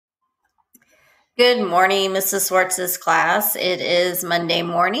Good morning, Mrs. Swartz's class. It is Monday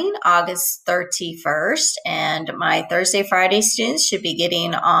morning, August 31st, and my Thursday, Friday students should be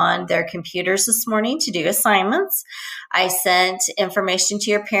getting on their computers this morning to do assignments. I sent information to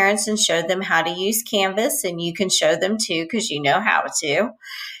your parents and showed them how to use Canvas, and you can show them too because you know how to.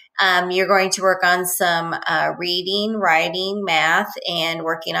 You're going to work on some reading, writing, math, and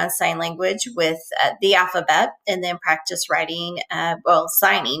working on sign language with the alphabet, and then practice writing,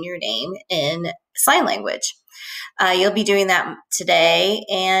 signing your name in sign language. You'll be doing that today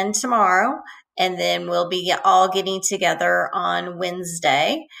and tomorrow, and then we'll be all getting together on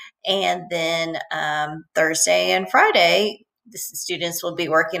Wednesday, and then Thursday and Friday, the students will be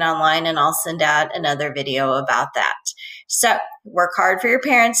working online, and I'll send out another video about that. So work hard for your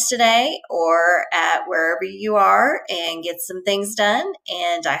parents today or at wherever you are and get some things done,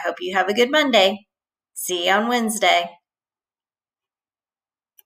 and I hope you have a good Monday. See you on Wednesday.